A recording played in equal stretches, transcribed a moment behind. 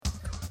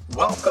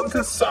Welcome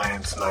to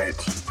Science Night,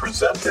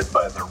 presented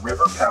by the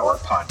River Power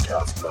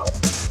Podcast Mill.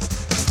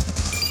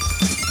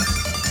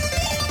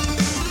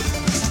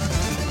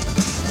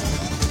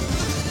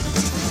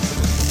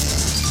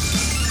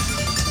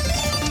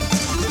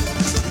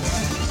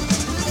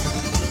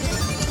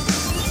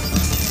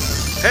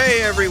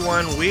 Hey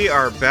everyone, we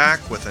are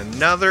back with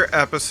another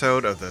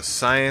episode of the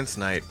Science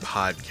Night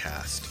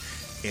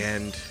Podcast.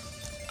 And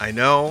I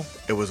know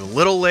it was a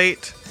little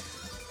late,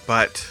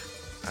 but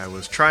I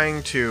was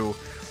trying to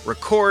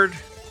record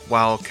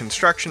while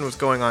construction was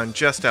going on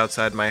just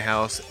outside my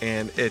house,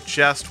 and it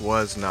just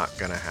was not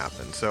going to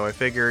happen. So I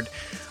figured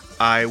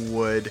I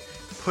would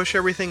push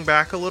everything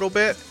back a little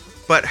bit,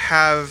 but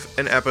have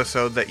an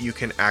episode that you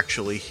can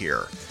actually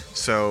hear.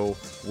 So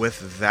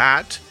with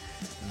that,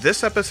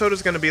 this episode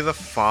is going to be the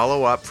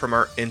follow-up from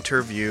our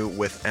interview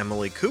with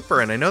Emily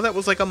Cooper, and I know that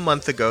was like a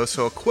month ago,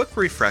 so a quick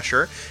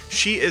refresher.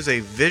 She is a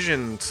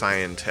vision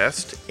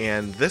scientist,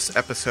 and this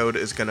episode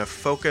is going to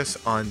focus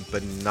on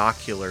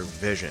binocular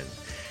vision.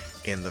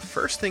 And the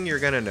first thing you're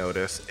going to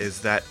notice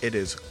is that it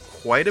is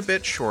quite a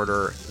bit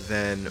shorter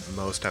than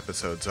most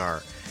episodes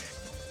are.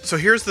 So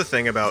here's the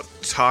thing about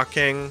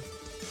talking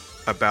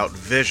about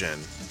vision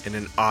in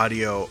an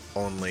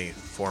audio-only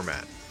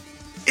format.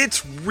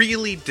 It's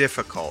really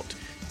difficult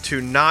to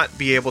not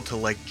be able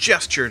to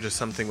gesture to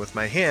something with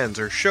my hands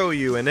or show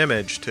you an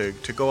image to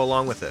go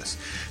along with this.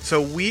 So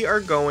we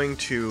are going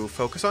to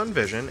focus on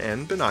vision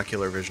and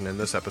binocular vision in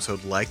this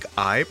episode like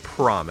I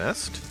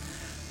promised,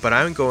 but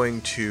I am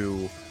going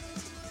to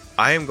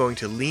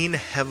lean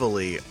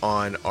heavily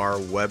on our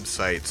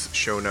website's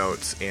show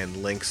notes and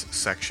links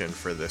section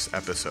for this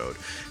episode.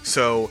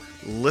 So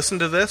listen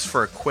to this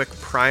for a quick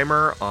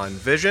primer on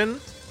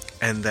vision,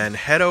 and then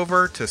head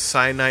over to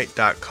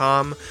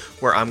SciNight.com,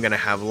 where I'm going to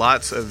have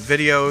lots of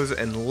videos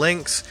and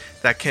links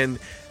that can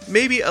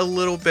maybe a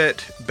little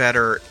bit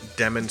better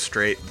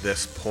demonstrate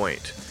this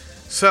point.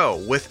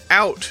 So,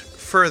 without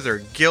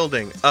further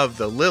gilding of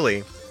the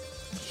lily,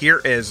 here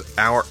is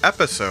our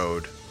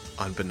episode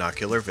on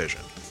binocular vision.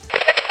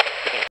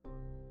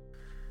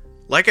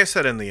 Like I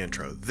said in the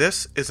intro,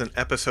 this is an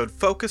episode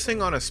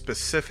focusing on a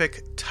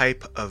specific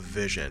type of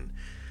vision.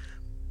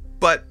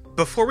 But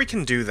before we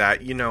can do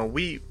that,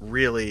 we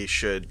really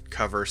should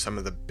cover some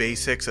of the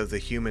basics of the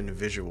human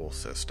visual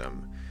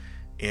system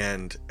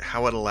and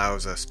how it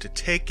allows us to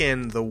take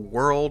in the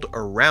world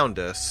around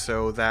us,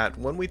 so that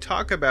when we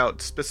talk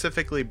about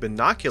specifically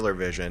binocular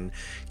vision,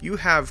 you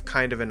have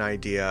kind of an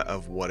idea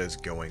of what is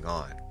going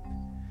on.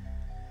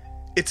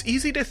 It's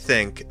easy to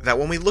think that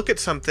when we look at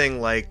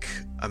something like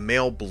a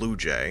male blue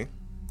jay,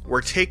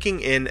 we're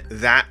taking in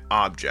that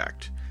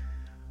object.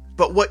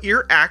 But what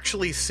you're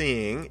actually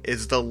seeing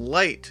is the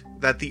light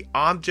that the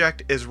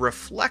object is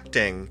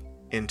reflecting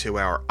into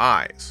our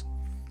eyes.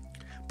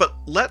 But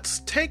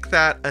let's take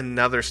that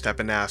another step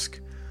and ask,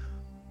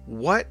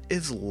 what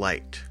is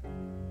light?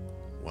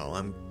 Well,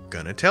 I'm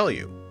gonna tell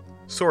you,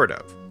 sort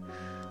of.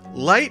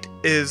 Light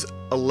is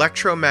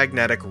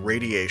electromagnetic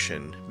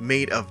radiation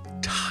made of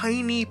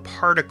tiny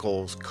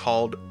particles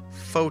called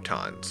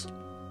photons.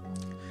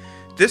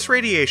 This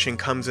radiation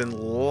comes in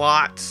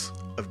lots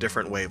of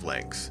different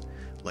wavelengths,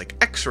 like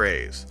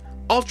X-rays,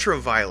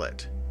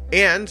 ultraviolet,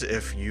 and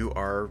if you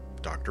are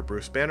Dr.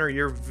 Bruce Banner,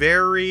 you're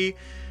very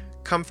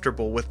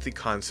comfortable with the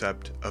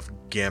concept of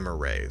gamma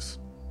rays.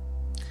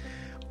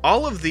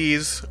 All of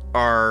these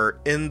are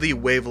in the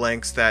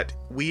wavelengths that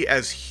we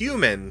as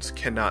humans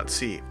cannot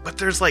see, but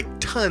there's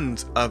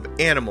tons of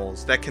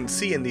animals that can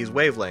see in these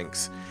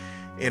wavelengths,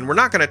 and we're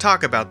not going to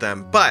talk about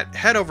them, but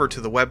head over to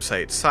the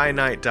website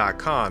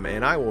SciNight.com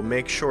and I will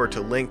make sure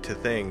to link to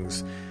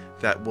things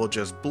that will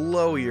just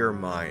blow your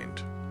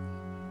mind.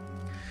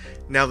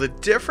 Now, the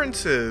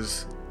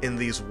differences in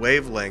these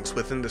wavelengths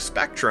within the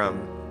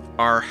spectrum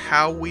are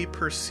how we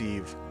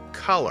perceive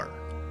color.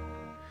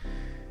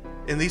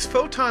 And these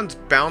photons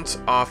bounce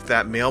off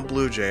that male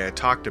blue jay I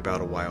talked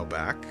about a while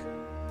back,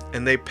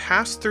 and they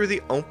pass through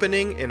the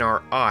opening in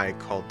our eye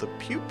called the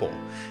pupil.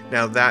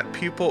 Now, that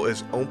pupil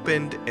is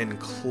opened and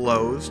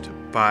closed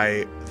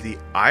by the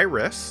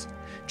iris.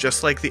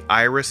 Just like the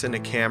iris in a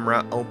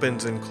camera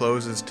opens and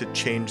closes to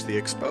change the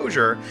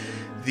exposure,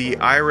 the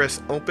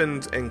iris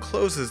opens and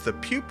closes the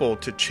pupil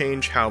to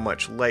change how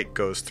much light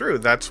goes through.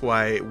 That's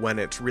why when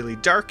it's really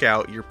dark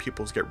out, your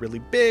pupils get really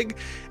big,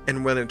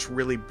 and when it's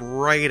really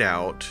bright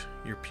out,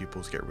 your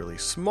pupils get really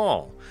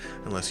small.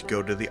 Unless you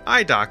go to the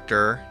eye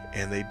doctor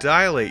and they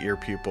dilate your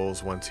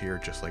pupils once a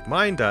year, just like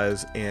mine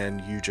does,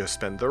 and you just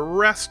spend the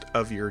rest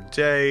of your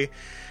day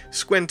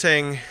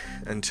squinting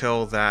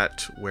until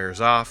that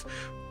wears off.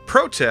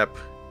 Pro tip,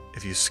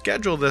 if you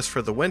schedule this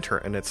for the winter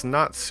and it's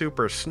not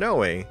super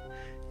snowy,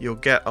 you'll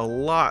get a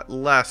lot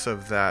less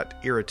of that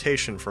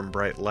irritation from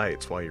bright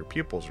lights while your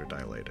pupils are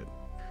dilated.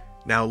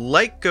 Now,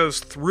 light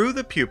goes through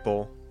the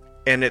pupil,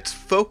 and it's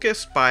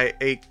focused by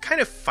a kind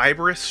of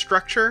fibrous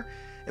structure,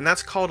 and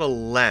that's called a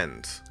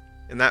lens.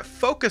 And that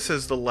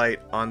focuses the light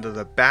onto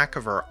the back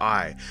of our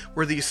eye,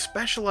 where these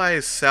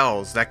specialized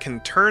cells that can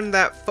turn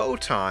that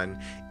photon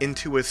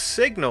into a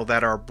signal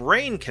that our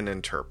brain can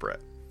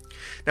interpret.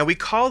 Now, we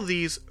call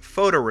these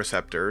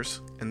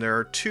photoreceptors, and there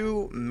are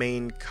two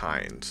main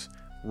kinds,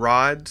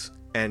 rods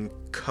and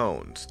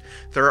cones.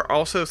 There are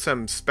also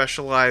some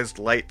specialized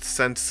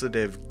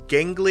light-sensitive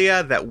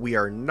ganglia that we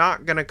are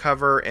not going to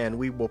cover, and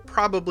we will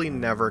probably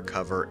never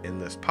cover in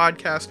this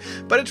podcast,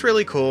 but it's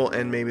really cool,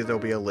 and maybe there'll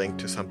be a link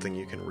to something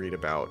you can read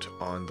about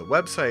on the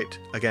website.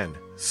 Again,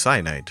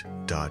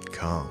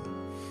 SciNight.com.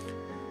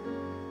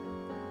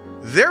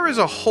 There is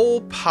a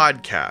whole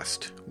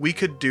podcast we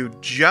could do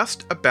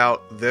just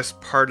about this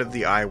part of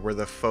the eye where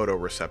the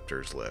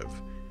photoreceptors live.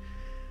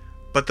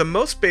 But the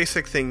most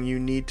basic thing you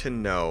need to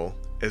know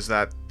is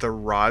that the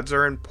rods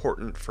are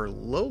important for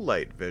low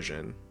light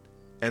vision,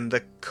 and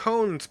the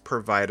cones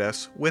provide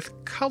us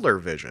with color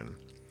vision.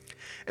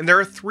 And there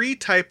are three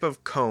types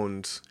of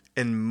cones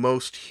in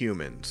most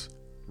humans: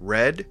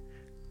 red,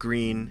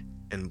 green,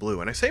 and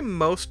blue. And I say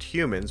most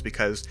humans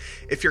because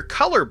if you're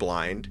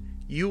colorblind,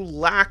 you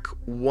lack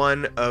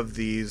one of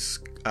these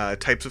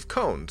types of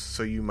cones.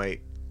 So you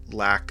might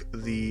lack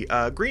the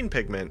green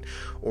pigment,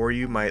 or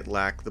you might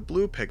lack the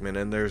blue pigment,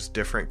 and there's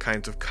different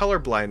kinds of color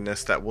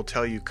blindness that will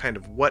tell you kind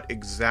of what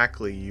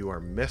exactly you are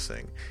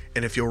missing.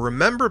 And if you'll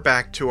remember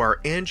back to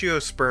our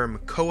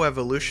angiosperm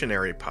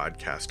coevolutionary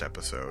podcast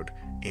episode,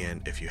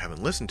 and if you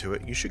haven't listened to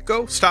it, you should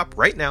go stop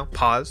right now,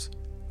 pause,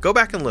 go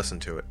back and listen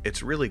to it.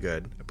 It's really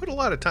good. I put a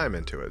lot of time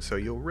into it, so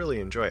you'll really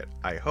enjoy it,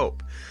 I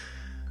hope.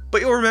 But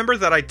you'll remember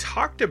that I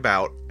talked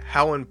about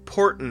how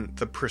important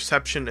the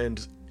perception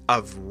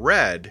of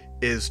red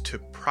is to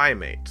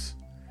primates.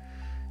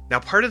 Now,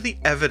 part of the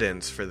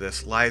evidence for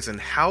this lies in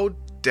how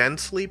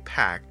densely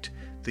packed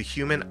the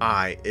human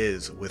eye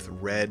is with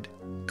red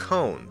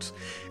cones.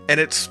 And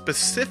it's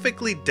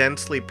specifically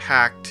densely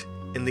packed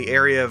in the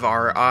area of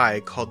our eye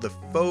called the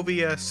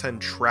fovea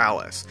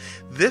centralis.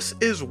 This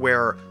is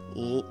where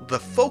the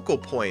focal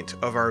point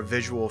of our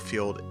visual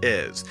field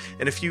is.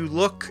 And if you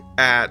look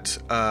at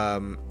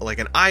like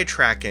an eye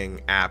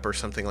tracking app or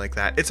something like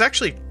that, it's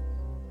actually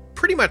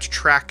pretty much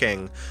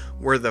tracking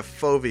where the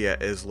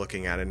fovea is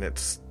looking at, and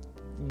it's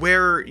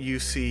where you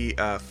see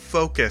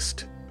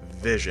focused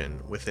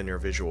vision within your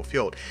visual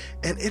field.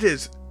 And it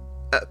is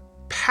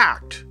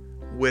packed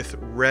with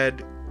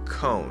red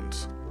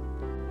cones.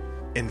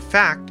 In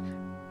fact,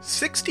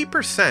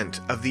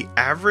 60% of the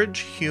average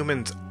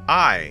human's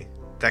eye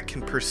that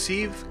can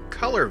perceive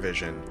color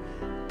vision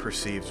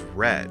perceives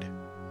red.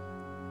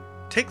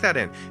 Take that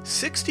in.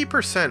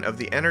 60% of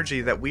the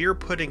energy that we are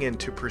putting in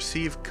to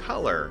perceive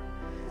color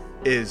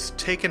is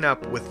taken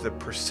up with the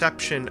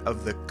perception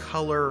of the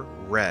color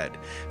red.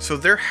 So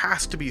there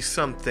has to be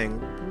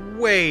something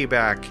way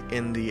back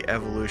in the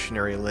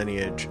evolutionary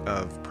lineage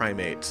of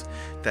primates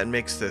that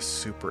makes this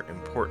super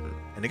important.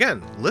 And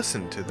again,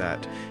 listen to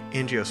that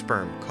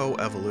angiosperm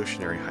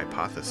coevolutionary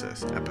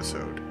hypothesis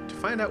episode to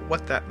find out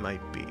what that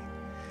might be.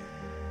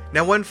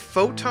 Now, when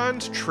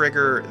photons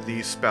trigger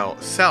these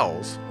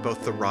cells,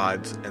 both the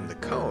rods and the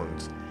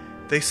cones,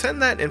 they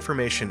send that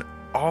information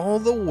all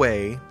the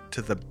way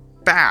to the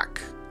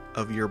back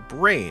of your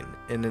brain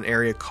in an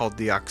area called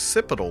the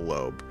occipital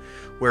lobe,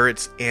 where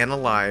it's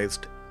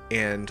analyzed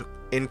and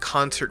in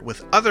concert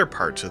with other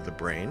parts of the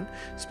brain,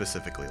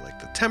 specifically like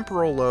the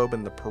temporal lobe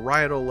and the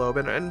parietal lobe,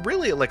 and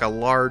really like a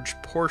large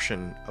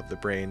portion of the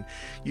brain,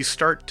 you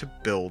start to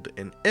build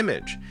an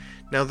image.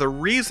 Now, the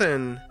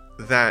reason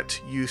that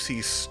you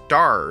see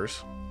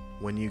stars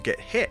when you get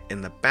hit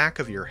in the back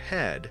of your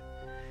head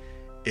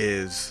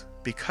is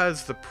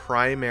because the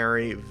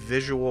primary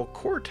visual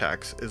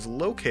cortex is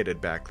located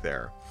back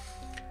there.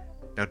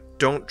 Now,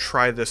 don't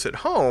try this at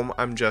home.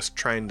 I'm just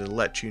trying to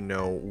let you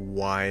know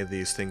why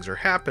these things are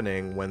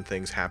happening when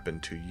things happen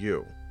to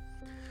you.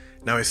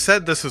 Now, I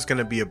said this was going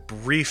to be a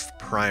brief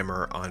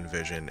primer on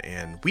vision,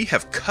 and we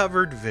have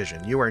covered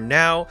vision. You are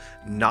now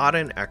not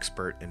an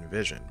expert in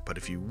vision, but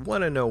if you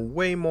want to know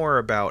way more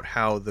about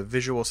how the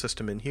visual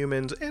system in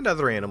humans and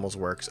other animals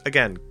works,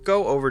 again,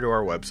 go over to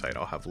our website.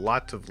 I'll have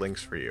lots of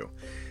links for you.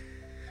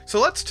 So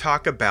let's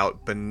talk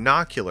about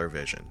binocular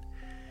vision.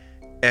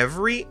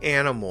 Every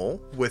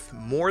animal with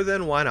more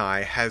than one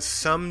eye has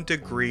some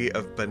degree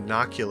of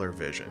binocular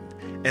vision,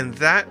 and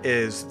that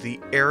is the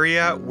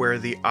area where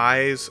the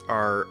eyes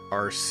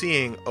are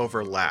seeing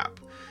overlap.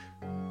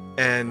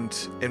 And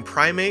in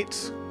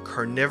primates,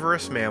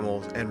 carnivorous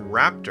mammals, and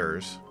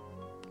raptors,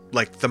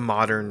 like the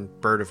modern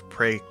bird of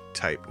prey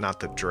type, not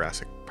the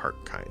Jurassic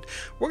Park kind.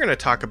 We're going to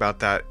talk about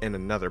that in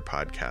another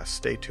podcast.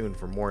 Stay tuned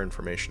for more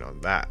information on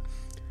that.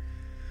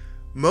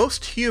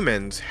 Most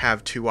humans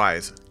have two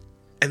eyes.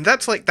 And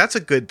that's a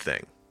good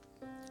thing.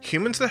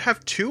 Humans that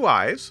have two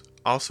eyes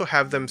also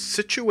have them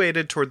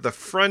situated toward the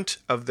front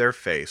of their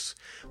face,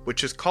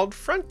 which is called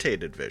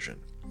frontated vision.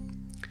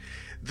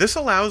 This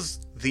allows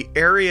the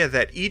area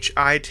that each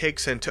eye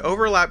takes in to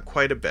overlap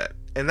quite a bit,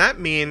 and that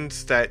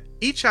means that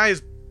each eye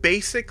is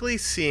basically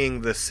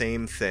seeing the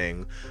same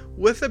thing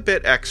with a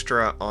bit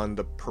extra on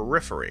the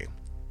periphery.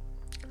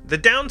 The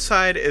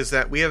downside is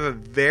that we have a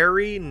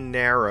very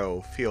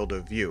narrow field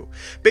of view.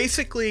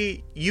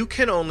 Basically, you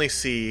can only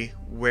see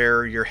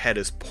where your head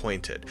is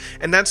pointed.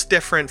 And that's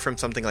different from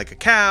something like a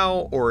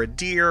cow or a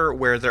deer,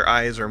 where their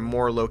eyes are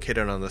more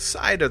located on the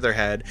side of their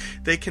head.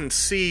 They can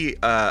see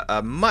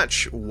a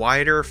much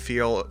wider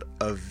field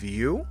of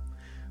view,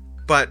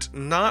 but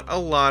not a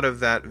lot of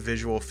that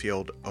visual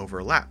field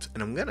overlaps.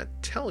 And I'm going to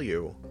tell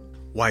you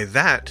why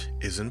that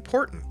is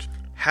important.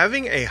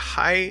 Having a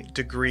high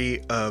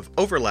degree of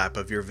overlap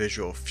of your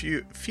visual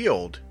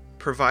field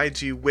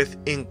provides you with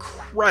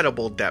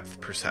incredible depth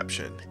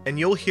perception, and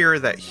you'll hear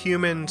that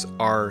humans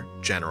are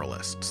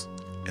generalists,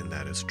 and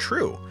that is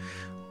true.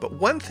 But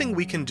one thing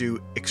we can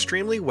do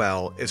extremely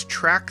well is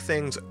track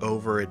things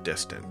over a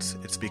distance.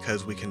 It's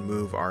because we can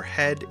move our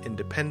head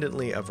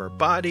independently of our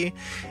body,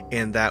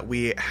 and that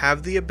we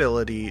have the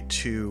ability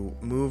to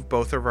move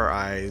both of our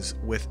eyes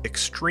with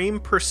extreme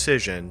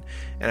precision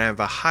and have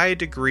a high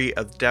degree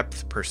of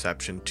depth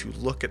perception to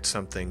look at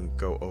something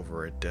go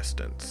over a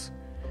distance.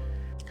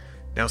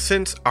 Now,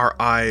 since our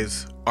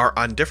eyes are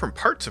on different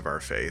parts of our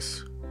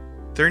face,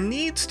 there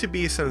needs to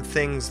be some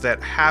things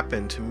that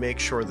happen to make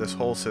sure this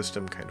whole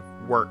system kind of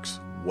works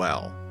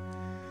well.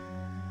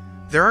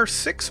 There are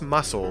 6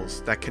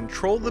 muscles that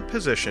control the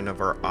position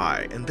of our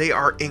eye, and they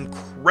are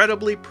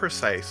incredibly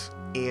precise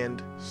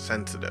and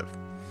sensitive.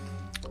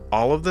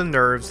 All of the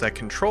nerves that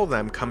control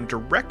them come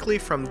directly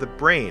from the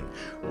brain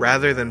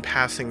rather than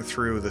passing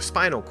through the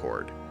spinal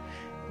cord.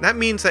 That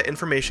means that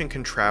information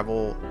can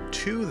travel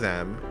to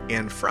them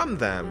and from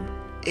them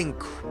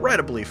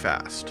incredibly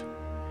fast.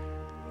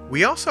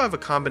 We also have a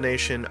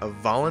combination of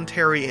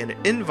voluntary and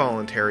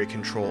involuntary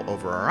control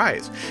over our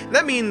eyes. And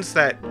that means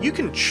that you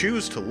can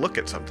choose to look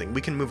at something.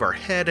 We can move our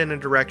head in a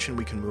direction,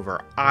 we can move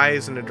our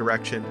eyes in a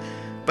direction,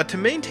 but to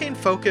maintain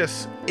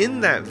focus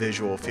in that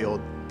visual field,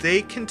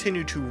 they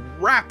continue to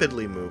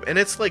rapidly move, and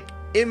it's like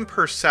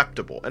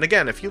imperceptible. And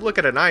again, if you look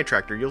at an eye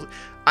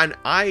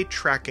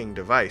tracking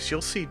device,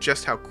 you'll see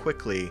just how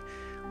quickly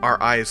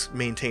our eyes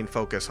maintain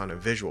focus on a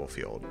visual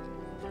field.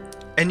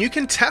 And you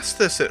can test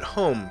this at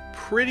home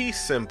pretty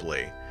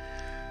simply.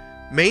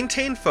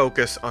 Maintain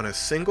focus on a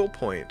single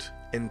point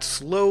and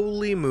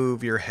slowly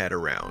move your head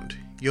around.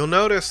 You'll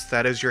notice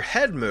that as your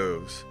head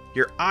moves,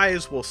 your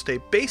eyes will stay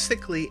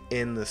basically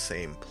in the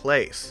same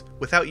place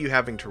without you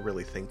having to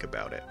really think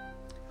about it.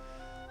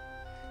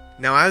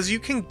 Now, as you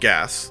can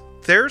guess,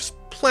 there's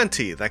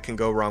plenty that can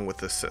go wrong with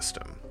this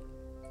system.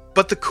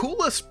 But the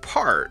coolest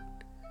part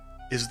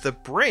is the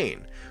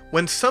brain.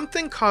 When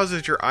something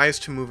causes your eyes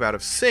to move out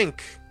of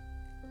sync,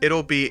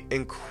 it'll be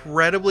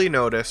incredibly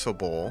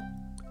noticeable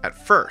at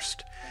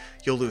first.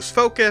 You'll lose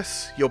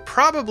focus, you'll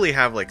probably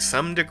have like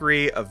some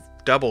degree of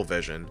double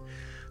vision,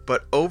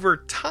 but over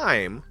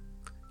time,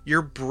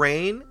 your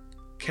brain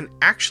can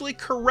actually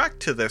correct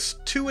to this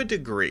to a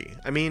degree.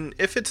 I mean,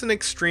 if it's an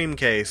extreme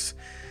case,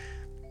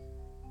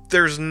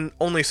 there's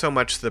only so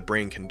much the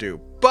brain can do.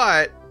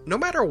 But no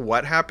matter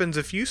what happens,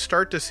 if you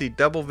start to see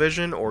double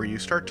vision or you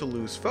start to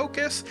lose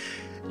focus,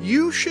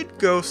 you should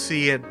go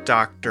see a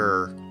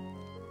doctor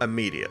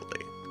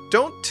immediately.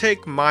 Don't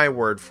take my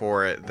word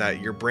for it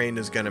that your brain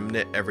is going to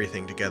knit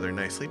everything together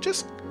nicely.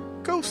 Just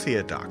go see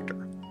a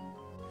doctor.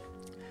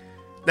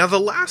 Now, the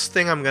last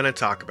thing I'm going to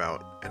talk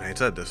about, and I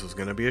said this was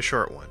going to be a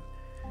short one,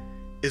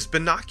 is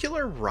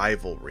binocular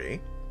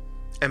rivalry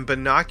and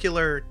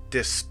binocular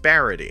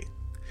disparity.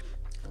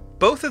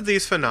 Both of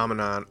these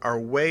phenomena are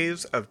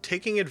ways of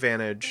taking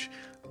advantage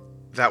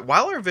that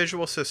while our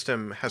visual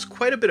system has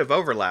quite a bit of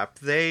overlap,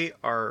 the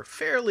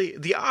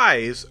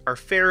eyes are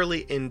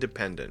fairly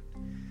independent.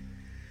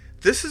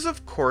 This is,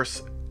 of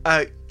course,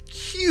 a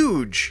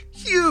huge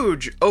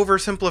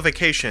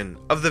oversimplification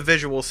of the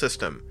visual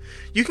system.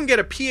 You can get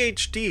a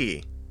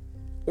PhD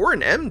or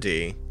an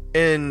MD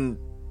in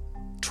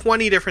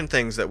 20 different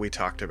things that we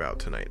talked about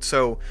tonight.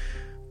 So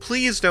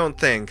please don't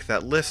think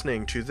that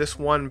listening to this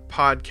one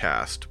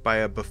podcast by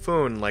a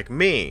buffoon like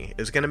me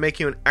is going to make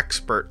you an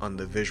expert on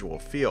the visual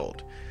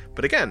field.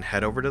 But again,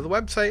 head over to the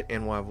website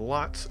and we'll have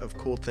lots of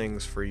cool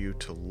things for you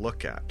to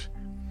look at.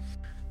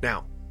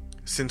 Now,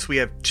 since we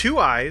have 2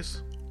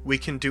 eyes, we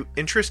can do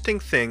interesting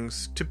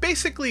things to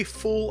basically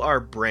fool our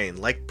brain,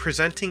 like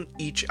presenting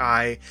each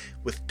eye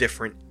with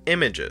different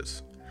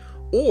images,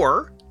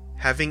 or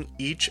having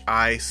each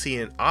eye see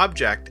an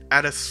object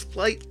at a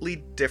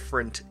slightly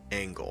different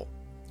angle.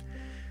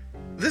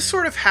 This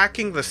sort of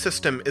hacking the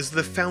system is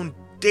the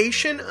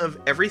foundation of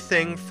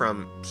everything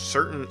from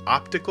certain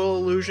optical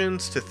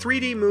illusions to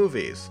 3D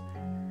movies.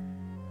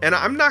 And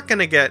I'm not going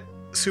to get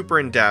super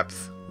in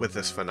depth with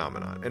this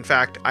phenomenon. In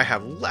fact, I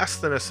have less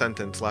than a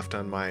sentence left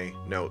on my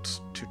notes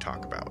to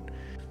talk about.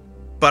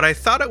 But I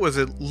thought it was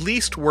at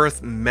least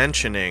worth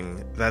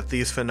mentioning that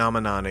these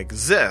phenomena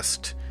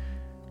exist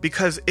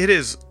because it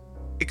is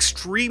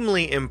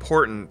extremely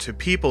important to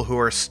people who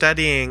are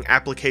studying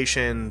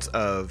applications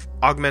of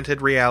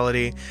augmented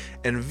reality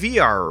and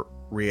VR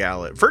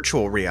reality,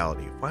 virtual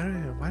reality. Why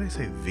did I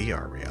say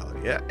VR reality?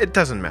 Yeah, it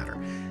doesn't matter.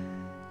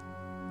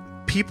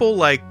 People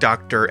like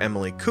Dr.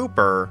 Emily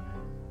Cooper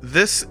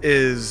this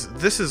is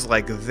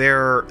like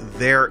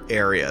their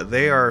area.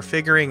 They are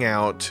figuring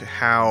out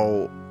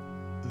how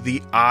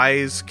the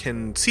eyes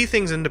can see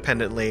things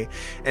independently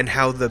and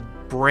how the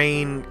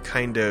brain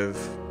kind of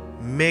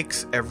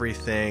makes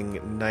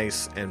everything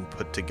nice and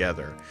put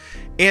together.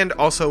 And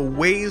also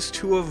ways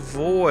to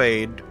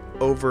avoid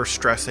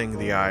overstressing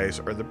the eyes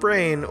or the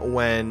brain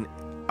when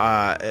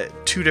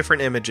two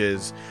different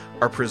images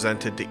are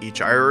presented to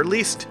each eye, or at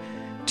least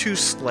two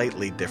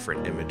slightly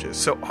different images.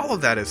 So all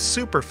of that is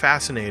super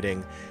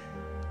fascinating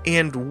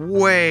and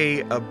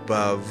way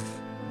above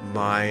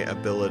my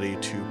ability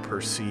to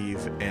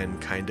perceive and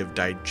kind of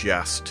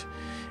digest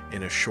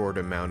in a short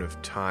amount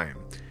of time.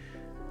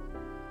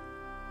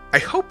 I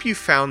hope you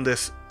found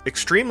this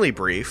extremely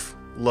brief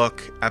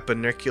look at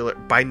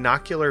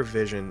binocular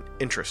vision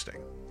interesting.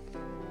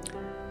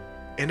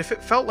 And if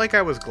it felt like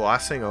I was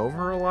glossing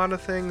over a lot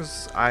of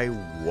things, I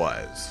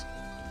was.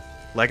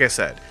 Like I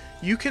said,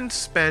 you can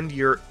spend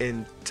your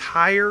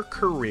entire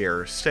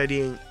career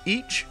studying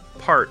each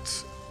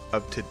parts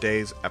of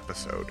today's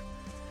episode,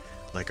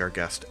 like our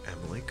guest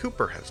Emily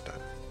Cooper has done.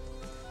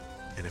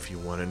 And if you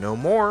want to know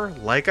more,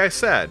 like I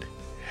said,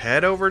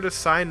 head over to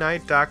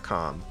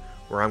SciKnight.com,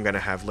 where I'm going to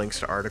have links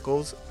to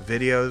articles,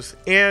 videos,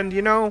 and,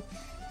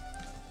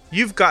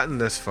 you've gotten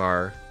this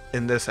far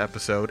in this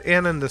episode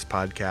and in this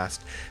podcast,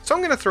 so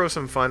I'm going to throw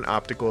some fun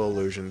optical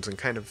illusions and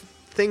kind of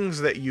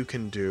things that you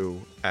can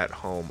do at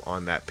home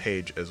on that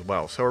page as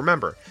well. So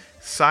remember,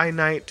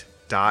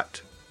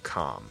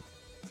 SciKnight.com.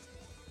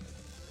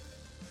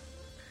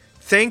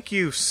 Thank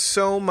you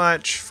so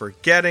much for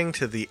getting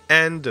to the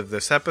end of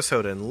this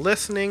episode and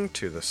listening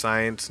to the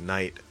Science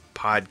Night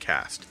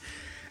podcast.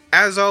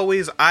 As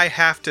always, I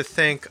have to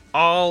thank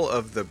all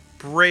of the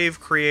brave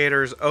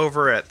creators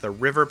over at the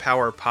River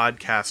Power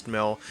Podcast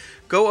Mill.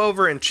 Go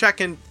over and check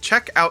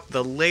out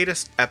the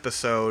latest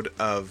episode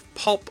of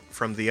Pulp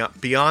from the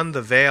Beyond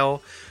the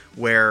Veil,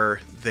 where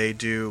they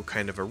do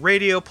kind of a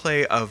radio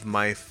play of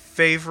my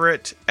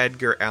favorite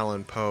Edgar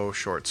Allan Poe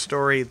short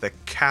story, The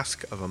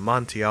Cask of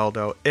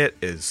Amontillado. It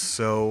is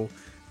so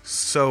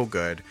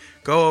good.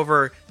 Go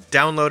over,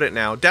 download it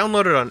now.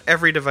 Download it on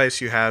every device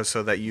you have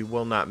so that you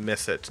will not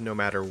miss it, no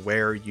matter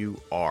where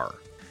you are.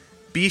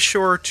 Be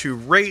sure to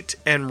rate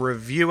and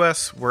review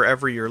us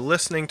wherever you're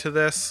listening to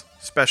this,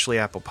 especially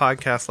Apple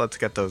Podcasts. Let's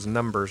get those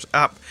numbers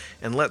up,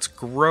 and let's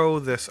grow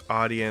this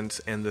audience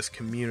and this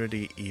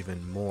community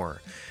even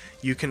more.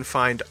 You can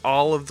find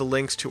all of the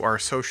links to our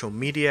social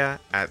media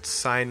at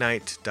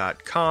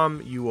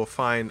SciKnight.com. You will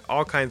find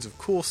all kinds of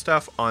cool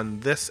stuff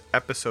on this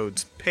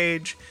episode's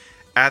page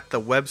at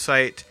the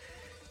website.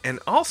 And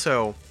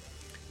also,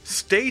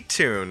 stay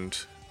tuned,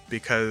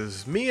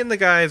 because me and the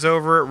guys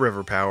over at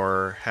River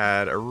Power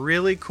had a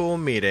really cool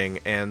meeting,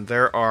 and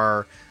there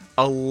are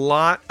a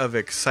lot of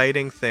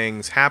exciting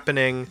things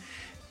happening,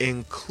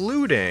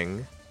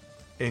 including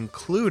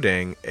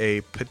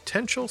a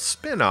potential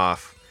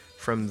spin-off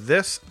from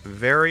this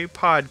very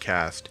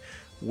podcast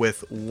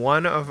with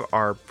one of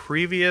our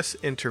previous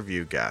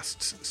interview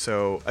guests.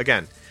 So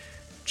again,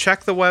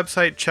 check the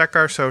website, check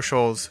our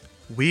socials.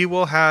 We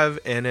will have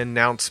an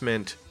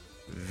announcement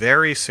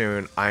very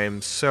soon. I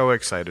am so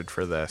excited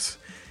for this.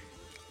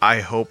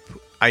 I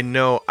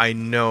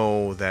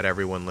know that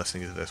everyone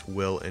listening to this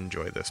will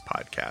enjoy this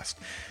podcast.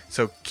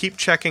 So keep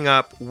checking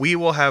up. We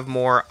will have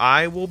more.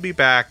 I will be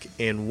back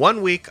in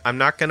 1 week. I'm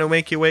not going to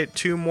make you wait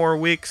 2 more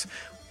weeks,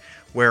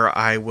 where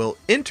I will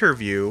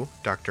interview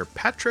Dr.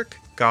 Patrick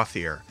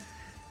Gauthier.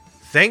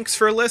 Thanks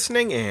for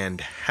listening,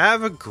 and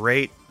have a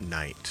great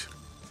night.